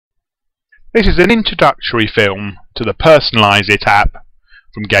This is an introductory film to the PERSONALISE-iT app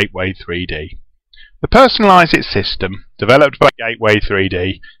from Gateway 3D. The PERSONALISE-iT system, developed by Gateway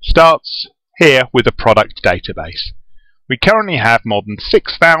 3D, starts here with a product database. We currently have more than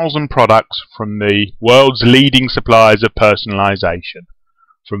 6,000 products from the world's leading suppliers of personalisation,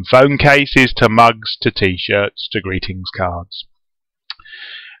 from phone cases to mugs to t-shirts to greetings cards.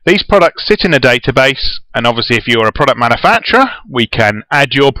 These products sit in a database, and obviously if you're a product manufacturer, we can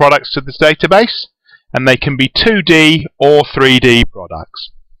add your products to this database, and they can be 2D or 3D products.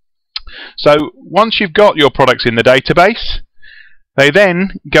 So once you've got your products in the database, they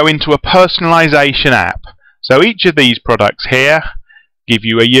then go into a personalization app. So each of these products here give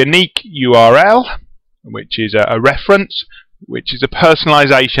you a unique URL, which is a reference, which is a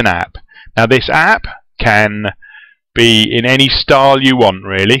personalization app. Now this app can be in any style you want,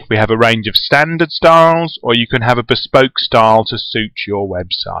 really. We have a range of standard styles, or you can have a bespoke style to suit your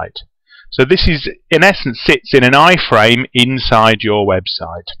website. So this is, in essence, sits in an iframe inside your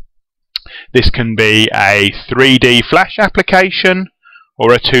website. This can be a 3D Flash application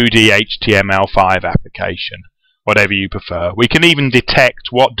or a 2D HTML5 application, whatever you prefer. We can even detect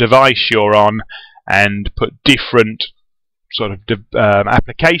what device you're on and put different sort of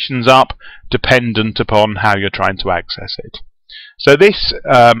applications up dependent upon how you're trying to access it. So this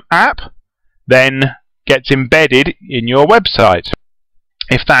app then gets embedded in your website.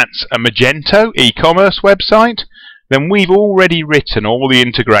 If that's a Magento e-commerce website, then we've already written all the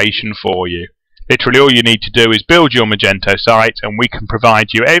integration for you. Literally all you need to do is build your Magento site, and we can provide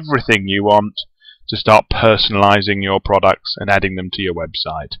you everything you want to start personalizing your products and adding them to your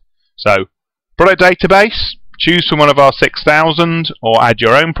website. So, product database, choose from one of our 6,000 or add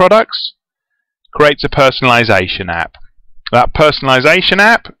your own products, creates a personalization app. That personalization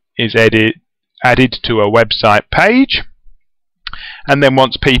app is added to a website page, and then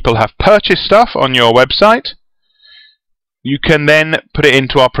once people have purchased stuff on your website, you can then put it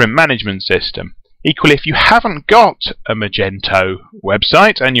into our print management system. Equally, if you haven't got a Magento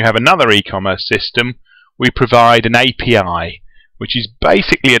website and you have another e-commerce system, we provide an API, which is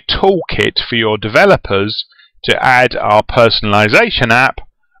basically a toolkit for your developers to add our personalization app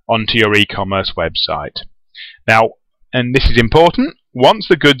onto your e-commerce website. Now, and this is important, once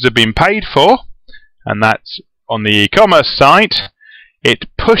the goods have been paid for, and that's on the e-commerce site, it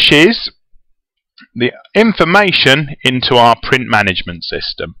pushes the information into our print management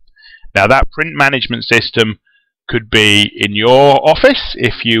system. Now that print management system could be in your office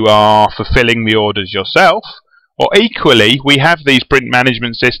if you are fulfilling the orders yourself, or equally we have these print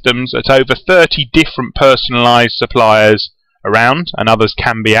management systems at over 30 different personalized suppliers around, and others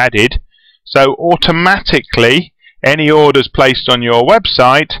can be added. So automatically any orders placed on your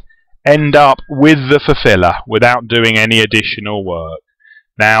website end up with the fulfiller without doing any additional work.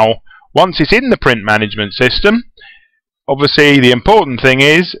 Now once it's in the print management system, obviously the important thing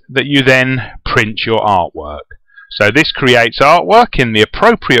is that you then print your artwork. So this creates artwork in the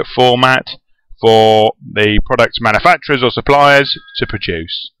appropriate format for the product manufacturers or suppliers to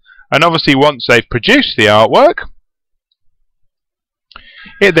produce. And obviously once they've produced the artwork,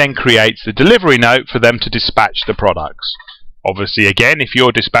 it then creates the delivery note for them to dispatch the products. Obviously again, if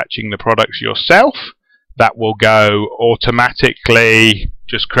you're dispatching the products yourself, that will go automatically,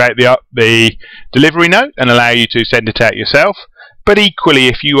 just create the delivery note and allow you to send it out yourself. But equally,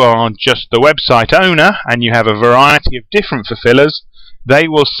 if you are just the website owner and you have a variety of different fulfillers, they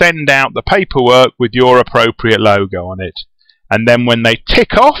will send out the paperwork with your appropriate logo on it. And then when they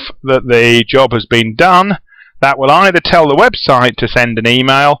tick off that the job has been done, that will either tell the website to send an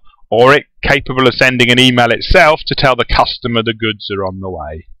email, or it's capable of sending an email itself to tell the customer the goods are on the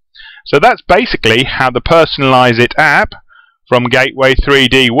way. So that's basically how the PERSONALISE-iT app from Gateway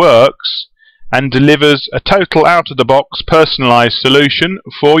 3D works and delivers a total out-of-the-box personalized solution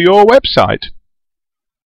for your website.